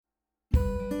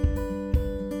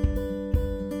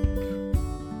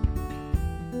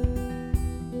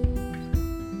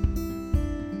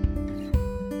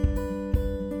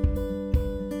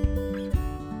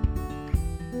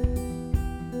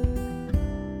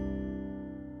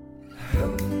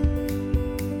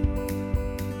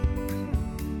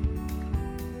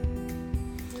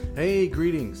Hey,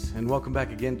 greetings, and welcome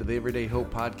back again to the Everyday Hope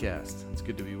Podcast. It's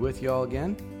good to be with y'all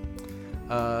again.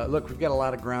 Look, we've got a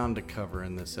lot of ground to cover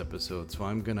in this episode, so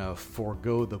I'm going to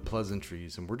forego the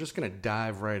pleasantries, and we're just going to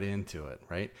dive right into it,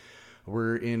 right?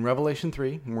 We're in Revelation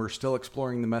 3, and we're still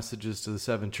exploring the messages to the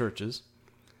seven churches.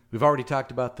 We've already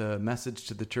talked about the message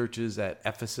to the churches at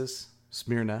Ephesus,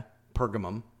 Smyrna,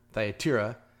 Pergamum,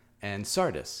 Thyatira, and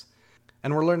Sardis.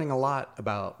 And we're learning a lot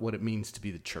about what it means to be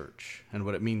the church and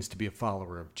what it means to be a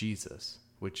follower of Jesus,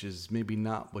 which is maybe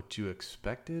not what you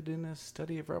expected in a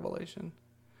study of Revelation.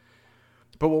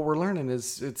 But what we're learning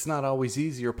is it's not always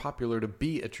easy or popular to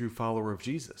be a true follower of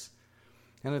Jesus.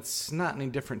 And it's not any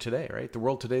different today, right? The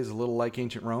world today is a little like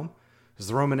ancient Rome. As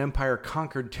the Roman Empire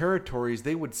conquered territories,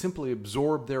 they would simply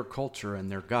absorb their culture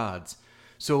and their gods.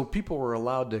 So people were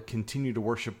allowed to continue to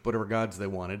worship whatever gods they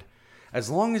wanted, as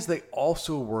long as they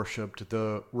also worshipped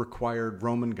the required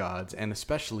Roman gods, and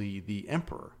especially the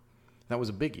emperor. That was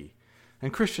a biggie.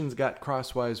 And Christians got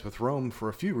crosswise with Rome for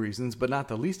a few reasons, but not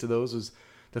the least of those was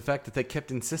the fact that they kept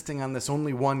insisting on this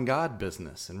only one God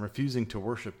business and refusing to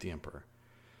worship the emperor.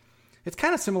 It's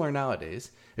kind of similar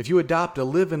nowadays. If you adopt a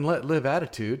live and let live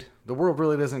attitude, the world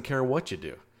really doesn't care what you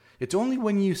do. It's only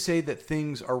when you say that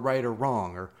things are right or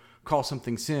wrong, or call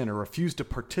something sin, or refuse to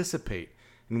participate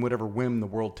in whatever whim the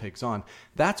world takes on,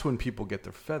 that's when people get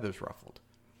their feathers ruffled.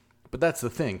 But that's the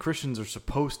thing. Christians are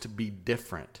supposed to be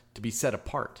different, to be set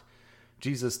apart.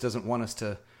 Jesus doesn't want us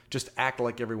to just act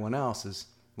like everyone else as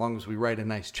long as we write a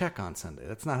nice check on Sunday.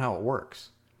 That's not how it works.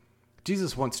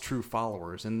 Jesus wants true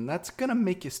followers, and that's going to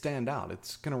make you stand out.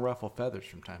 It's going to ruffle feathers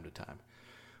from time to time.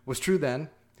 What's true then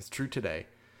is true today.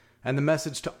 And the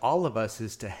message to all of us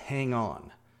is to hang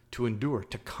on, to endure,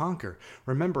 to conquer.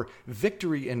 Remember,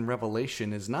 victory in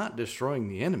Revelation is not destroying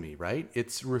the enemy, right?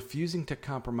 It's refusing to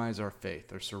compromise our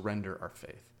faith or surrender our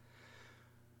faith.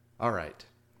 All right.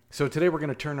 So today we're going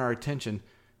to turn our attention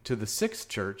to the sixth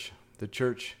church, the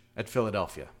church at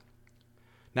Philadelphia.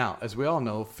 Now, as we all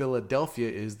know, Philadelphia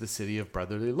is the city of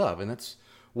brotherly love, and that's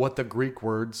what the Greek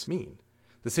words mean.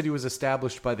 The city was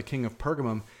established by the king of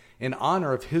Pergamum in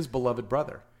honor of his beloved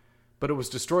brother. But it was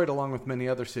destroyed along with many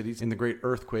other cities in the great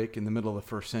earthquake in the middle of the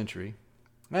first century.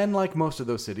 And like most of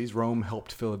those cities, Rome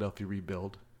helped Philadelphia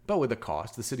rebuild. But with a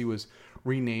cost, the city was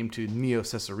renamed to Neo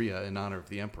Caesarea in honor of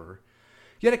the emperor.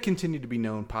 Yet it continued to be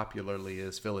known popularly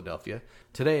as Philadelphia.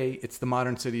 Today, it's the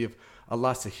modern city of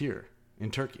Alaşehir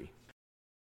in Turkey.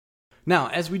 Now,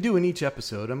 as we do in each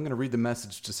episode, I'm going to read the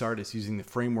message to Sardis using the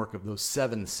framework of those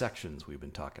 7 sections we've been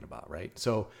talking about, right?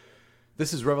 So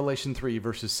this is Revelation 3,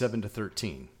 verses 7 to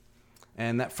 13.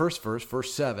 And that first verse,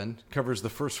 verse 7, covers the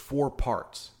first 4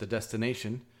 parts: the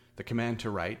destination, the command to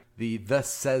write, the thus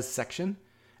says section,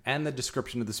 and the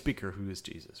description of the speaker, who is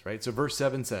Jesus, right? So verse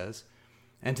 7 says,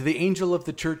 "And to the angel of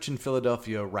the church in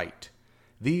Philadelphia write,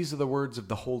 these are the words of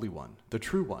the Holy One, the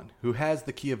true One, who has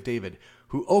the key of David,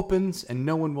 who opens and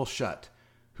no one will shut,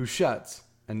 who shuts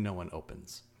and no one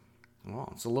opens." Well,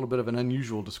 it's a little bit of an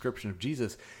unusual description of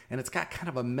Jesus, and it's got kind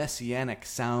of a messianic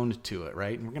sound to it,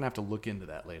 right? And we're going to have to look into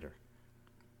that later.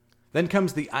 Then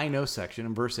comes the I know section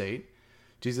in verse 8.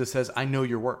 Jesus says, "I know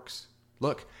your works.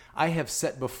 Look, I have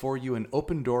set before you an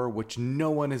open door which no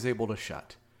one is able to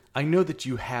shut. I know that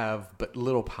you have but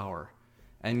little power,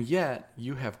 and yet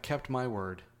you have kept my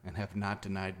word and have not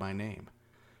denied my name."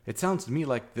 It sounds to me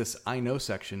like this I know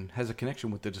section has a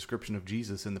connection with the description of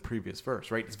Jesus in the previous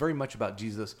verse, right? It's very much about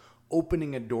Jesus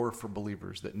opening a door for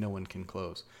believers that no one can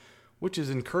close, which is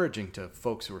encouraging to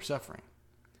folks who are suffering.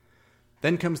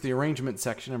 Then comes the arrangement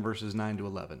section in verses 9 to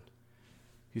 11.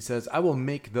 He says, "I will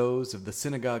make those of the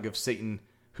synagogue of Satan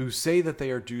who say that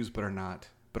they are Jews but are not,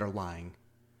 but are lying.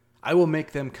 I will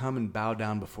make them come and bow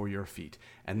down before your feet,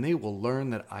 and they will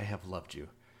learn that I have loved you.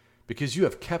 Because you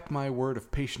have kept my word of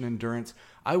patient endurance,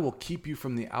 I will keep you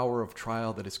from the hour of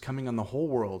trial that is coming on the whole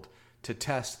world to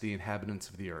test the inhabitants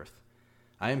of the earth.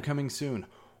 I am coming soon.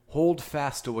 Hold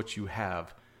fast to what you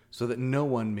have, so that no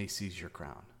one may seize your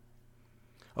crown."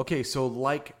 Okay, so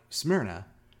like Smyrna,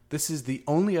 this is the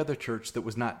only other church that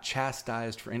was not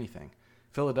chastised for anything.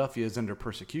 Philadelphia is under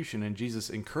persecution, and Jesus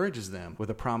encourages them with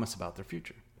a promise about their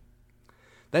future.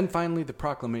 Then finally, the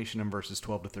proclamation in verses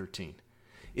 12 to 13.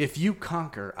 "If you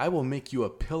conquer, I will make you a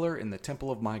pillar in the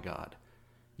temple of my God.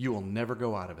 You will never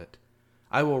go out of it.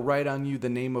 I will write on you the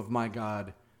name of my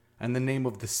God and the name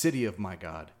of the city of my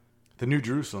God, the new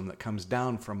Jerusalem that comes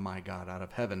down from my God out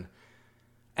of heaven,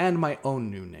 and my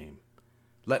own new name.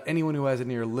 Let anyone who has an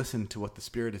ear listen to what the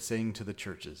Spirit is saying to the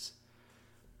churches."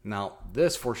 Now,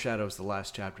 this foreshadows the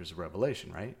last chapters of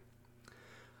Revelation, right?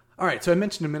 All right, so I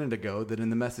mentioned a minute ago that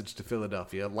in the message to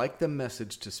Philadelphia, like the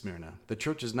message to Smyrna, the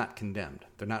church is not condemned.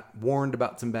 They're not warned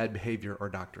about some bad behavior or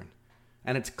doctrine.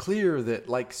 And it's clear that,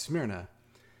 like Smyrna,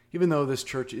 even though this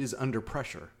church is under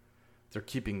pressure, they're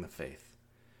keeping the faith.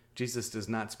 Jesus does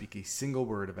not speak a single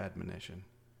word of admonition.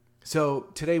 So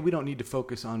today we don't need to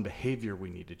focus on behavior we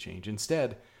need to change.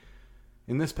 Instead,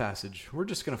 in this passage, we're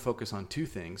just going to focus on two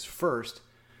things. First,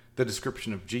 the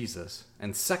description of Jesus,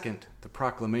 and second, the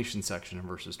proclamation section in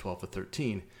verses 12 to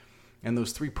 13, and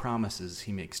those three promises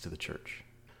he makes to the church.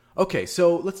 Okay,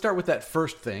 so let's start with that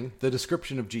first thing, the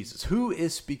description of Jesus. Who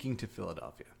is speaking to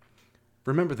Philadelphia?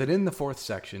 Remember that in the fourth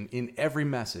section, in every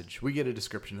message, we get a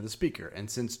description of the speaker. And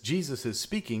since Jesus is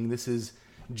speaking, this is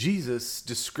Jesus'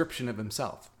 description of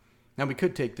himself. Now, we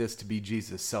could take this to be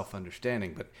Jesus'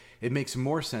 self-understanding, but it makes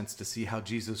more sense to see how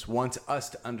Jesus wants us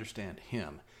to understand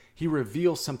him. He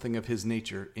reveals something of his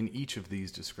nature in each of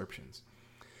these descriptions.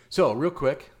 So, real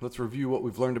quick, let's review what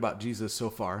we've learned about Jesus so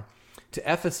far. To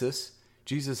Ephesus,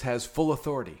 Jesus has full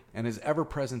authority and is ever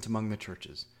present among the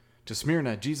churches. To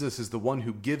Smyrna, Jesus is the one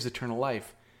who gives eternal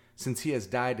life, since he has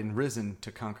died and risen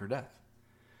to conquer death.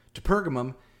 To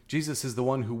Pergamum, Jesus is the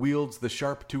one who wields the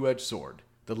sharp two-edged sword,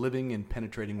 the living and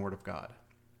penetrating word of God.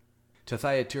 To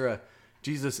Thyatira,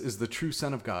 Jesus is the true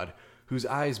Son of God, whose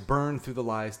eyes burn through the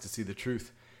lies to see the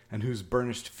truth, and whose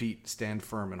burnished feet stand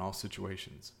firm in all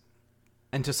situations.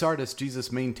 And to Sardis, Jesus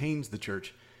maintains the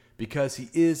church because he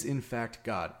is in fact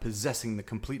God, possessing the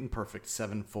complete and perfect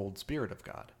sevenfold Spirit of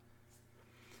God.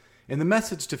 In the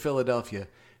message to Philadelphia,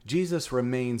 Jesus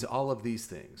remains all of these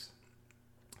things.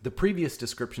 The previous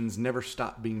descriptions never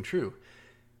stop being true.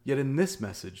 Yet in this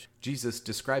message, Jesus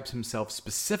describes himself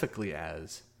specifically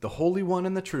as the Holy One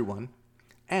and the True One,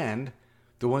 and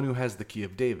the one who has the key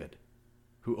of David,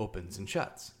 who opens and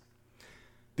shuts.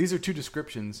 These are two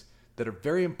descriptions that are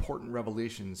very important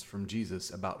revelations from Jesus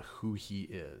about who he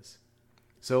is.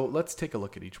 So let's take a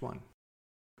look at each one.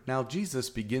 Now, Jesus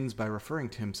begins by referring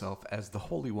to himself as the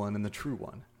Holy One and the True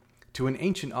One. To an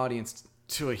ancient audience,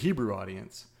 to a Hebrew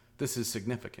audience, this is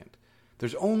significant.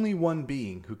 There's only one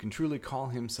being who can truly call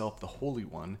himself the Holy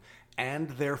One and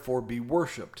therefore be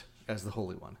worshipped as the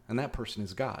Holy One, and that person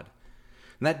is God.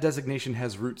 And that designation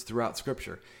has roots throughout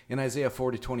Scripture. In Isaiah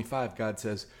 40:25, God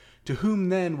says, "To whom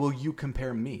then will you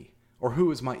compare me? Or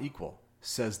who is my equal?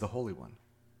 Says the Holy One."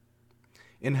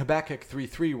 In Habakkuk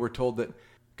 3:3, we're told that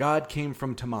God came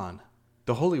from Teman,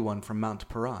 the Holy One from Mount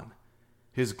Paran.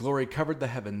 His glory covered the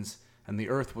heavens, and the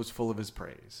earth was full of his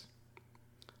praise.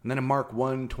 And then in Mark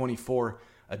 1:24,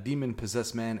 a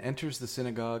demon-possessed man enters the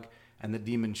synagogue, and the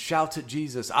demon shouts at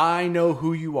Jesus, "I know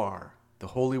who you are, the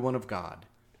Holy One of God."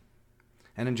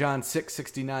 And in John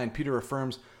 6:69, Peter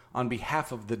affirms on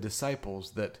behalf of the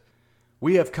disciples that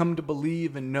we have come to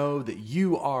believe and know that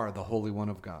you are the Holy One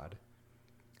of God.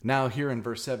 Now here in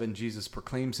verse 7, Jesus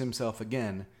proclaims himself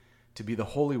again to be the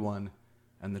Holy One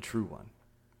and the True One.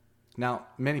 Now,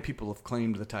 many people have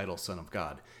claimed the title Son of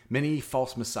God. Many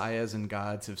false messiahs and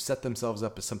gods have set themselves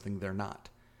up as something they're not.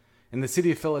 In the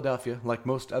city of Philadelphia, like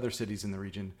most other cities in the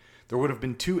region, there would have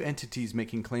been two entities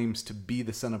making claims to be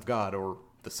the Son of God, or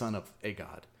the son of a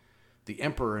god, the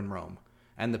emperor in Rome,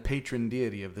 and the patron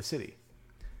deity of the city.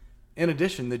 In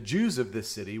addition, the Jews of this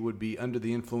city would be under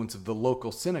the influence of the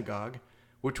local synagogue,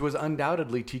 which was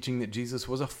undoubtedly teaching that Jesus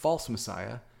was a false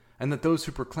Messiah, and that those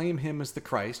who proclaim him as the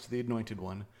Christ, the Anointed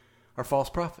One, are false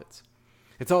prophets.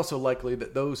 It's also likely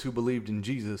that those who believed in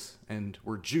Jesus and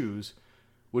were Jews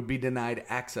would be denied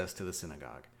access to the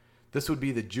synagogue. This would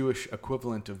be the Jewish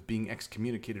equivalent of being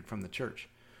excommunicated from the church.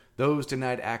 Those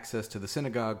denied access to the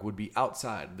synagogue would be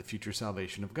outside the future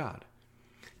salvation of God.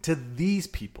 To these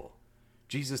people,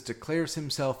 Jesus declares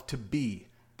himself to be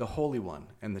the Holy One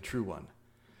and the True One.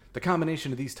 The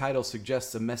combination of these titles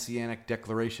suggests a messianic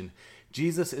declaration.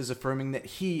 Jesus is affirming that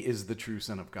he is the true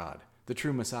Son of God, the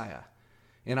true Messiah,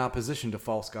 in opposition to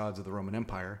false gods of the Roman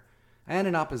Empire, and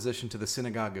in opposition to the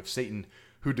synagogue of Satan,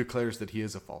 who declares that he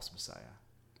is a false Messiah.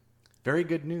 Very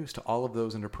good news to all of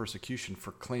those under persecution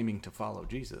for claiming to follow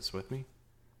Jesus. With me?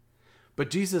 But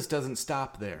Jesus doesn't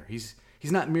stop there. He's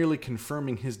not merely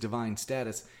confirming his divine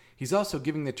status. He's also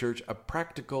giving the church a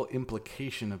practical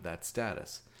implication of that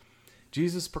status.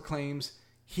 Jesus proclaims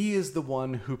he is the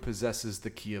one who possesses the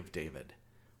key of David.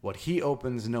 What he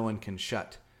opens, no one can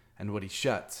shut, and what he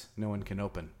shuts, no one can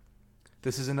open.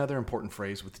 This is another important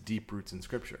phrase with deep roots in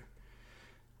Scripture.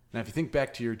 Now, if you think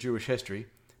back to your Jewish history,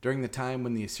 during the time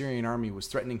when the Assyrian army was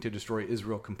threatening to destroy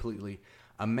Israel completely,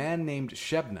 a man named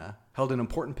Shebna held an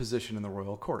important position in the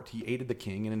royal court. He aided the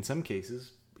king, and in some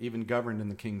cases, even governed in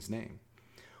the king's name.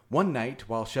 One night,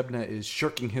 while Shebna is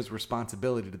shirking his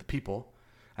responsibility to the people,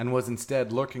 and was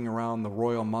instead lurking around the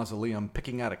royal mausoleum,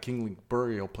 picking out a kingly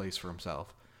burial place for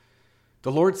himself.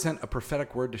 The Lord sent a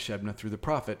prophetic word to Shebna through the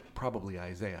prophet, probably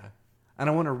Isaiah. And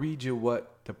I want to read you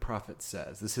what the prophet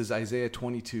says. This is Isaiah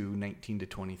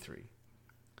 22:19-23.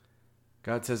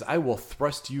 God says, I will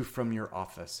thrust you from your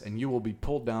office, and you will be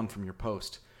pulled down from your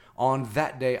post. On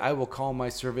that day I will call my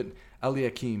servant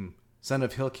Eliakim, son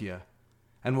of Hilkiah,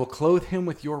 and will clothe him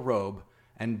with your robe,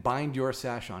 and bind your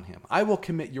sash on him. I will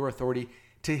commit your authority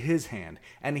to his hand,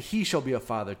 and he shall be a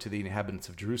father to the inhabitants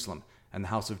of Jerusalem and the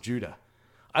house of Judah.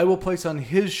 I will place on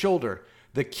his shoulder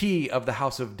the key of the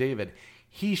house of David.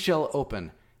 He shall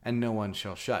open, and no one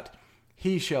shall shut.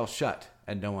 He shall shut,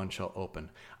 and no one shall open.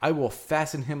 I will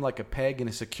fasten him like a peg in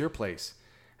a secure place,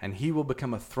 and he will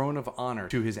become a throne of honor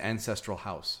to his ancestral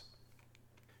house.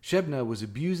 Shebna was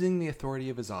abusing the authority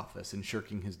of his office and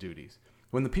shirking his duties.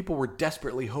 When the people were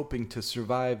desperately hoping to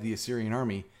survive the Assyrian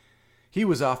army, he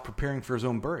was off preparing for his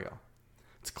own burial.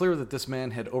 It's clear that this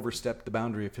man had overstepped the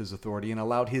boundary of his authority and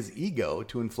allowed his ego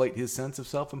to inflate his sense of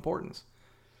self-importance.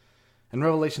 In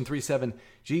Revelation 3:7,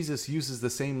 Jesus uses the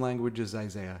same language as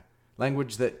Isaiah,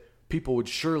 language that people would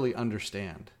surely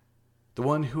understand. The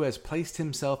one who has placed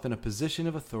himself in a position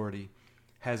of authority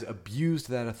has abused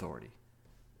that authority.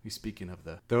 He's speaking of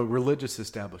the religious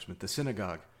establishment, the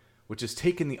synagogue, which has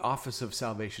taken the office of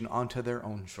salvation onto their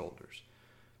own shoulders.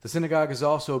 The synagogue has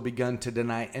also begun to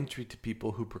deny entry to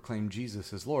people who proclaim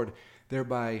Jesus as Lord,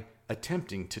 thereby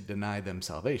attempting to deny them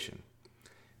salvation.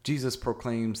 Jesus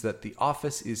proclaims that the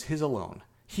office is his alone.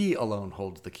 He alone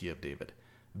holds the key of David.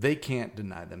 They can't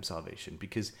deny them salvation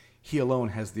because he alone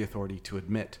has the authority to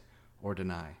admit or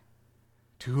deny.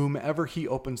 To whomever he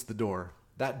opens the door,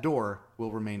 that door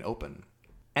will remain open.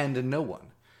 And no one,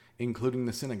 including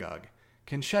the synagogue,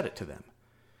 can shut it to them.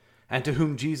 And to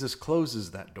whom Jesus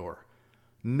closes that door,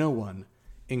 no one,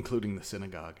 including the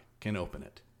synagogue, can open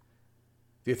it.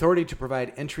 The authority to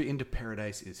provide entry into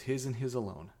paradise is his and his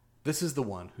alone. This is the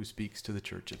one who speaks to the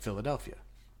church at Philadelphia.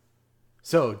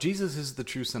 So, Jesus is the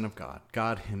true Son of God,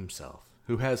 God himself,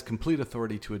 who has complete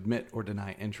authority to admit or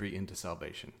deny entry into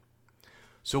salvation.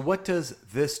 So what does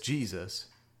this Jesus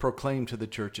proclaim to the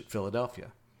church at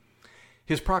Philadelphia?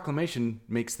 His proclamation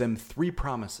makes them three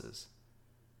promises: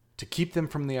 to keep them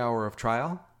from the hour of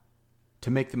trial, to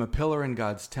make them a pillar in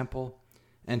God's temple,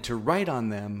 and to write on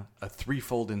them a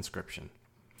threefold inscription.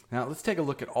 Now, let's take a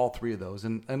look at all three of those,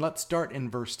 and let's start in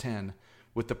verse 10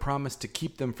 with the promise to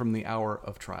keep them from the hour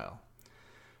of trial.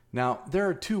 Now, there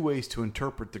are two ways to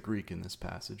interpret the Greek in this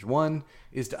passage. One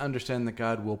is to understand that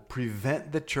God will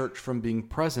prevent the church from being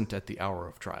present at the hour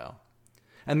of trial,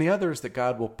 and the other is that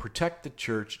God will protect the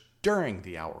church during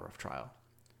the hour of trial.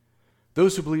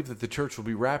 Those who believe that the church will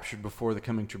be raptured before the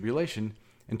coming tribulation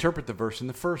interpret the verse in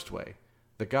the first way,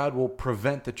 that God will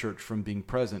prevent the church from being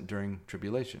present during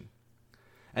tribulation.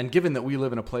 And given that we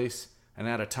live in a place and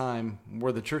at a time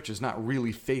where the church is not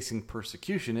really facing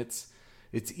persecution, it's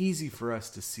easy for us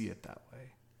to see it that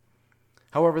way.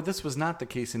 However, this was not the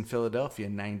case in Philadelphia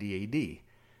in 90 AD.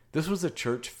 This was a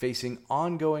church facing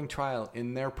ongoing trial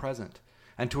in their present.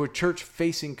 And to a church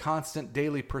facing constant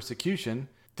daily persecution,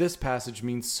 this passage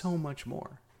means so much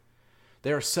more.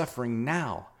 They are suffering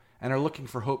now and are looking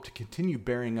for hope to continue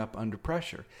bearing up under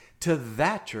pressure. To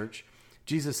that church,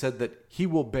 Jesus said that he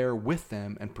will bear with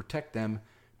them and protect them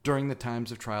during the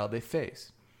times of trial they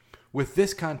face. With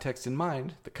this context in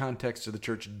mind, the context of the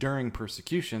church during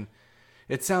persecution,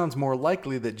 it sounds more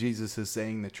likely that Jesus is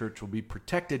saying the church will be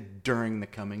protected during the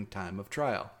coming time of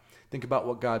trial. Think about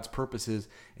what God's purpose is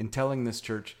in telling this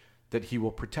church that he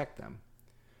will protect them.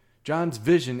 John's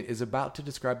vision is about to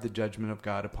describe the judgment of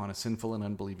God upon a sinful and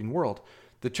unbelieving world.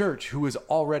 The church, who is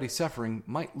already suffering,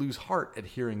 might lose heart at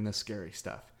hearing this scary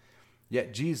stuff.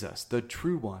 Yet Jesus, the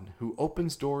true one, who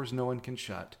opens doors no one can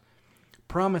shut,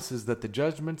 promises that the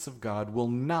judgments of God will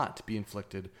not be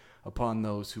inflicted upon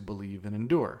those who believe and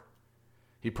endure.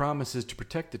 He promises to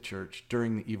protect the church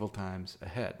during the evil times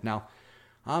ahead. Now,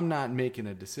 I'm not making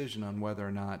a decision on whether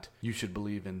or not you should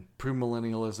believe in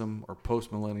premillennialism or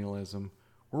postmillennialism.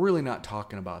 We're really not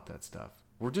talking about that stuff.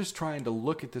 We're just trying to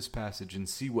look at this passage and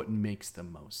see what makes the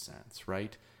most sense,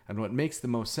 right? And what makes the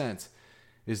most sense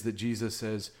is that Jesus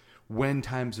says, when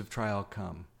times of trial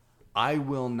come, I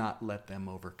will not let them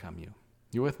overcome you.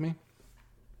 You with me?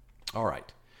 All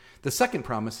right. The second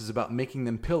promise is about making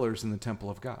them pillars in the temple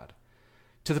of God.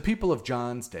 To the people of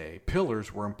John's day,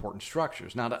 pillars were important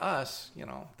structures. Now to us,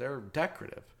 they're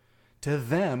decorative. To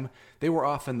them, they were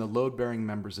often the load-bearing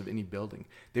members of any building.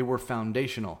 They were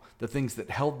foundational, the things that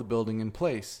held the building in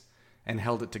place and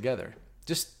held it together.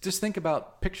 Just think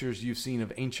about pictures you've seen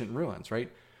of ancient ruins,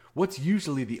 right? What's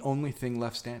usually the only thing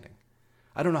left standing?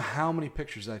 I don't know how many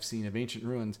pictures I've seen of ancient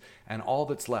ruins, and all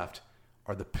that's left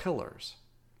are the pillars.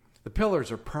 The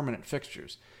pillars are permanent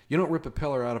fixtures. You don't rip a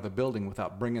pillar out of a building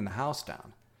without bringing the house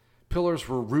down. Pillars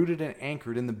were rooted and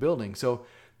anchored in the building, so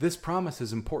this promise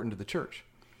is important to the church.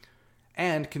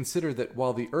 And consider that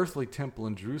while the earthly temple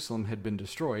in Jerusalem had been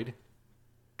destroyed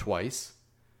twice,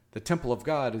 the temple of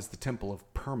God is the temple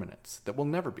of permanence that will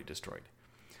never be destroyed.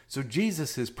 So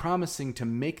Jesus is promising to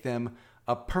make them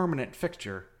a permanent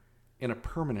fixture in a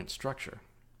permanent structure.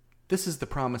 This is the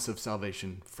promise of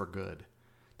salvation for good.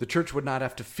 The church would not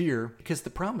have to fear because the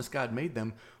promise God made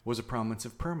them was a promise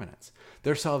of permanence.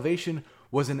 Their salvation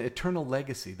was an eternal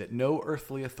legacy that no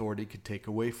earthly authority could take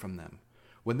away from them.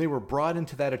 When they were brought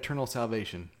into that eternal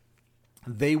salvation,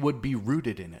 they would be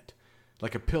rooted in it,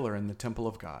 like a pillar in the temple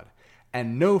of God.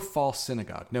 And no false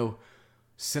synagogue, no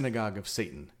synagogue of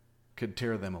Satan, could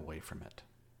tear them away from it.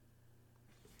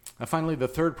 Now finally, the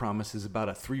third promise is about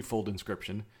a threefold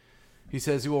inscription. He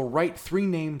says he will write 3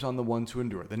 names on the ones who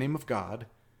endure: the name of God,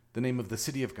 the name of the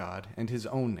city of God, and his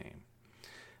own name.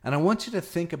 And I want you to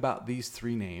think about these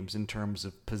 3 names in terms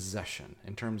of possession,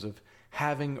 in terms of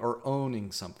having or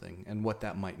owning something and what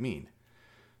that might mean.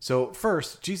 So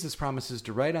first, Jesus promises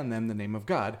to write on them the name of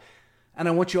God. And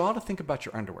I want you all to think about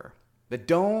your underwear. But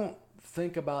don't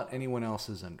think about anyone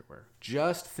else's underwear.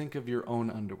 Just think of your own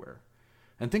underwear.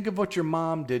 And think of what your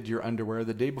mom did to your underwear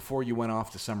the day before you went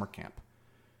off to summer camp.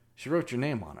 She wrote your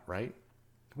name on it, right?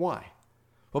 Why?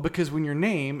 Well, because when your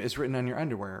name is written on your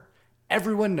underwear,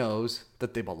 everyone knows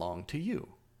that they belong to you.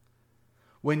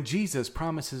 When Jesus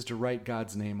promises to write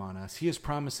God's name on us, he is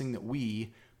promising that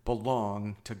we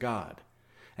belong to God.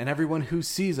 And everyone who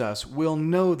sees us will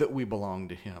know that we belong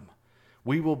to him.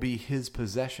 We will be his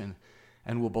possession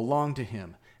and will belong to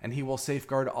him, and he will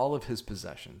safeguard all of his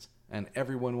possessions, and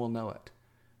everyone will know it.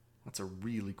 That's a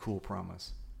really cool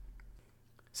promise.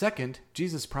 Second,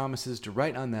 Jesus promises to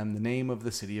write on them the name of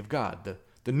the city of God,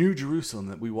 the New Jerusalem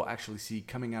that we will actually see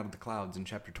coming out of the clouds in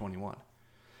chapter 21.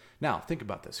 Now, think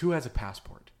about this. Who has a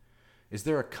passport? Is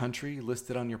there a country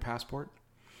listed on your passport?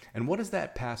 And what does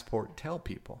that passport tell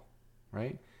people,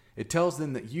 right? It tells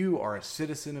them that you are a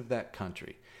citizen of that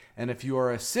country. And if you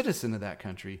are a citizen of that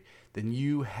country, then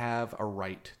you have a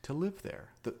right to live there.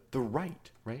 The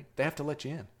right? They have to let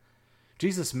you in.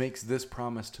 Jesus makes this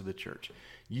promise to the church.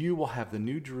 You will have the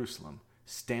New Jerusalem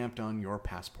stamped on your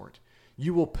passport.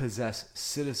 You will possess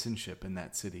citizenship in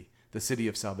that city, the city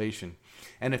of salvation.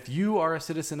 And if you are a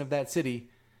citizen of that city,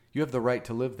 you have the right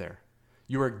to live there.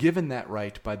 You are given that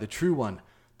right by the true one,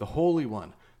 the Holy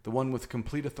One, the one with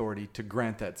complete authority to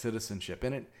grant that citizenship.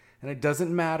 And it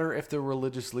doesn't matter if the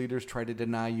religious leaders try to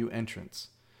deny you entrance.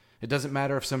 It doesn't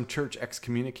matter if some church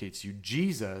excommunicates you.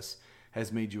 Jesus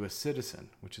has made you a citizen,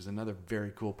 which is another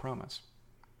very cool promise.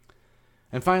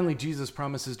 And finally, Jesus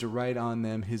promises to write on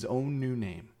them his own new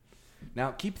name.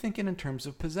 Now, keep thinking in terms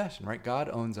of possession, right? God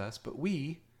owns us, but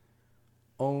we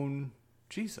own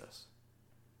Jesus.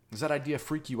 Does that idea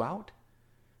freak you out?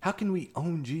 How can we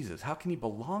own Jesus? How can he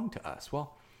belong to us?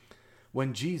 Well,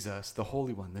 when Jesus, the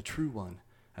Holy One, the true one,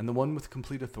 and the one with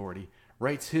complete authority,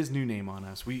 writes his new name on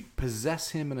us, we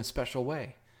possess him in a special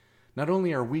way. Not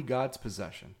only are we God's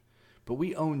possession, but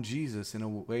we own Jesus in a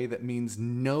way that means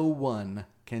no one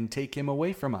can take him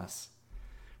away from us.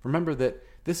 Remember that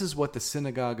this is what the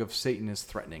synagogue of Satan is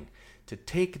threatening, to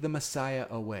take the Messiah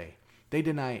away. They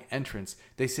deny entrance.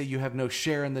 They say you have no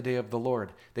share in the day of the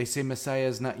Lord. They say Messiah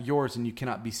is not yours and you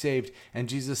cannot be saved. And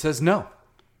Jesus says, no,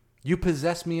 you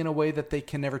possess me in a way that they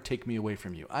can never take me away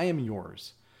from you. I am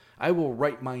yours. I will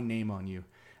write my name on you,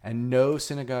 and no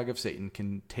synagogue of Satan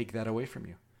can take that away from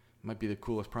you. It might be the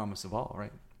coolest promise of all,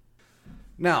 right?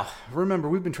 Now, remember,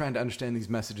 we've been trying to understand these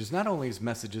messages not only as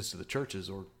messages to the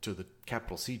churches or to the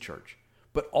capital C church,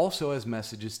 but also as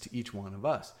messages to each one of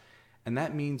us. And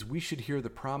that means we should hear the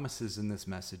promises in this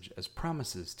message as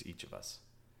promises to each of us.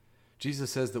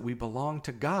 Jesus says that we belong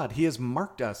to God. He has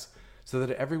marked us so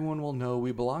that everyone will know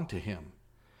we belong to him.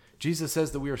 Jesus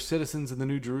says that we are citizens of the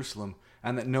New Jerusalem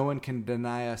and that no one can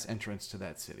deny us entrance to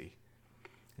that city.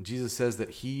 And Jesus says that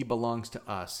he belongs to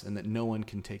us and that no one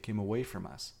can take him away from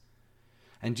us.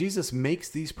 And Jesus makes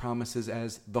these promises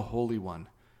as the Holy One,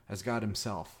 as God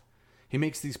himself. He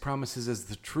makes these promises as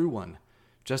the true one,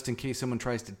 just in case someone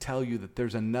tries to tell you that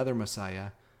there's another Messiah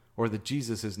or that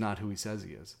Jesus is not who he says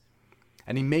he is.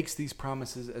 And he makes these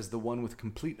promises as the one with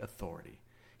complete authority.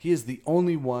 He is the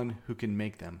only one who can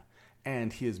make them,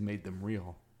 and he has made them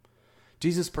real.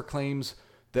 Jesus proclaims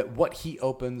that what he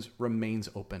opens remains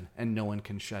open, and no one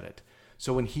can shut it.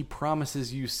 So when he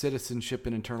promises you citizenship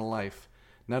and eternal life,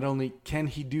 not only can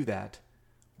he do that,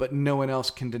 but no one else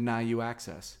can deny you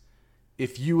access.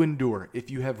 If you endure,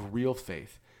 if you have real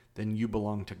faith, then you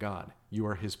belong to God. You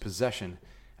are his possession,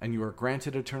 and you are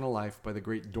granted eternal life by the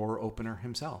great door opener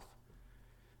himself.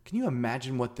 Can you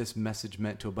imagine what this message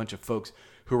meant to a bunch of folks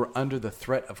who were under the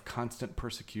threat of constant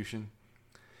persecution?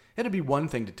 It'd be one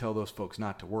thing to tell those folks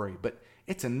not to worry, but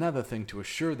it's another thing to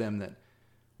assure them that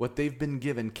what they've been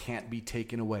given can't be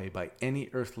taken away by any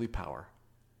earthly power.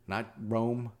 Not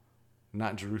Rome,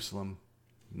 not Jerusalem,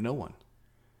 no one.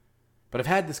 But I've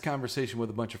had this conversation with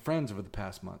a bunch of friends over the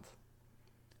past month.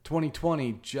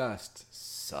 2020 just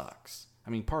sucks. I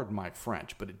mean, pardon my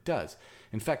French, but it does.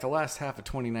 In fact, the last half of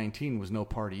 2019 was no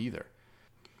party either.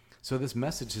 So this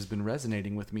message has been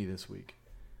resonating with me this week.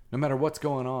 No matter what's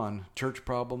going on, church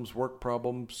problems, work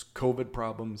problems, COVID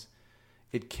problems,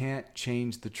 it can't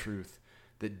change the truth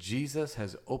that Jesus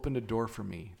has opened a door for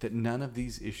me that none of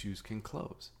these issues can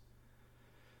close.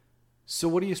 So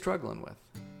what are you struggling with?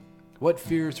 What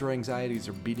fears or anxieties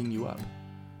are beating you up?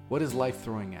 What is life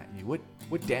throwing at you?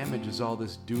 What damage is all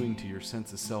this doing to your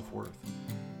sense of self-worth?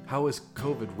 How is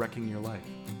COVID wrecking your life?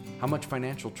 How much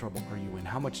financial trouble are you in?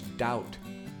 How much doubt?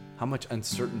 How much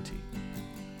uncertainty?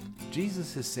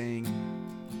 Jesus is saying,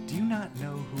 do you not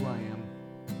know who I am?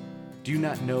 Do you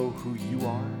not know who you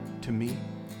are to me?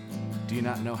 Do you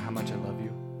not know how much I love you?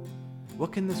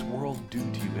 What can this world do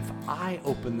to you? If I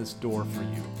open this door for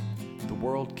you, the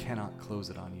world cannot close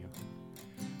it on you.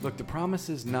 Look, the promise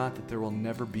is not that there will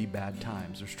never be bad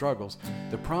times or struggles.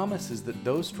 The promise is that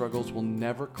those struggles will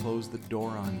never close the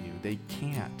door on you. They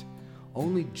can't.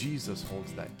 Only Jesus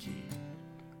holds that key.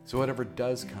 So whatever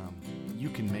does come, you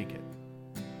can make it.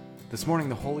 This morning,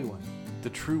 the Holy One, the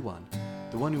True One,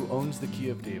 the one who owns the key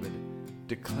of David,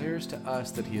 declares to us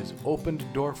that he has opened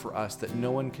a door for us that no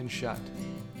one can shut.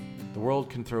 The world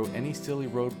can throw any silly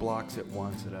roadblocks it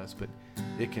wants at us, but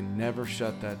it can never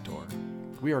shut that door.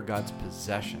 We are God's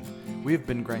possession. We have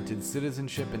been granted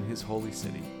citizenship in his holy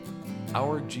city.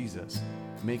 Our Jesus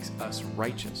makes us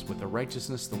righteous with a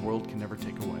righteousness the world can never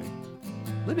take away.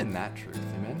 Live in that truth,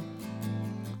 amen?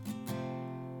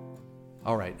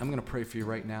 All right, I'm going to pray for you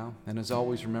right now. And as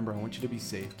always, remember, I want you to be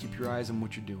safe. Keep your eyes on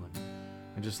what you're doing.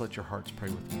 And just let your hearts pray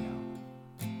with me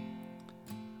now.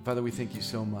 Father, we thank you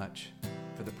so much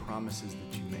for the promises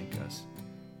that you make us.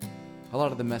 A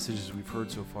lot of the messages we've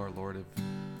heard so far, Lord,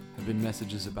 have been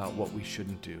messages about what we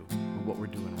shouldn't do or what we're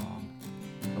doing wrong.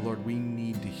 But Lord, we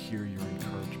need to hear your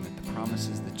encouragement, the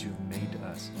promises that you've made to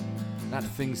us. Not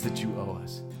things that you owe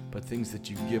us, but things that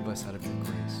you give us out of your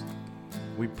grace.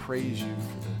 We praise you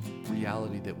for the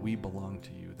reality that we belong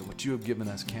to you, that what you have given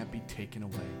us can't be taken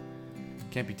away.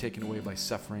 Can't be taken away by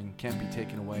suffering, can't be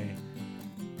taken away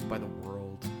by the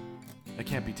world. It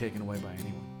can't be taken away by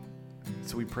anyone.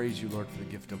 So we praise you, Lord, for the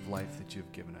gift of life that you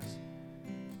have given us.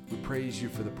 We praise you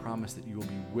for the promise that you will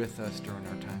be with us during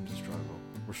our times of struggle.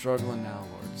 We're struggling now,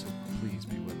 Lord, so please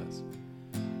be with us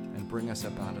and bring us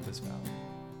up out of this valley.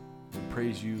 We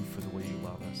praise you for the way you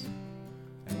love us.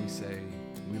 And we say,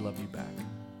 we love you back.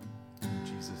 In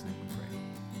Jesus' name we pray.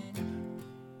 Amen.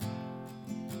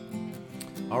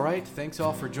 All right, thanks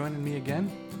all for joining me again.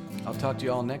 I'll talk to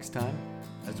you all next time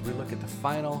as we look at the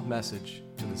final message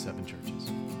to the 7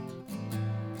 churches.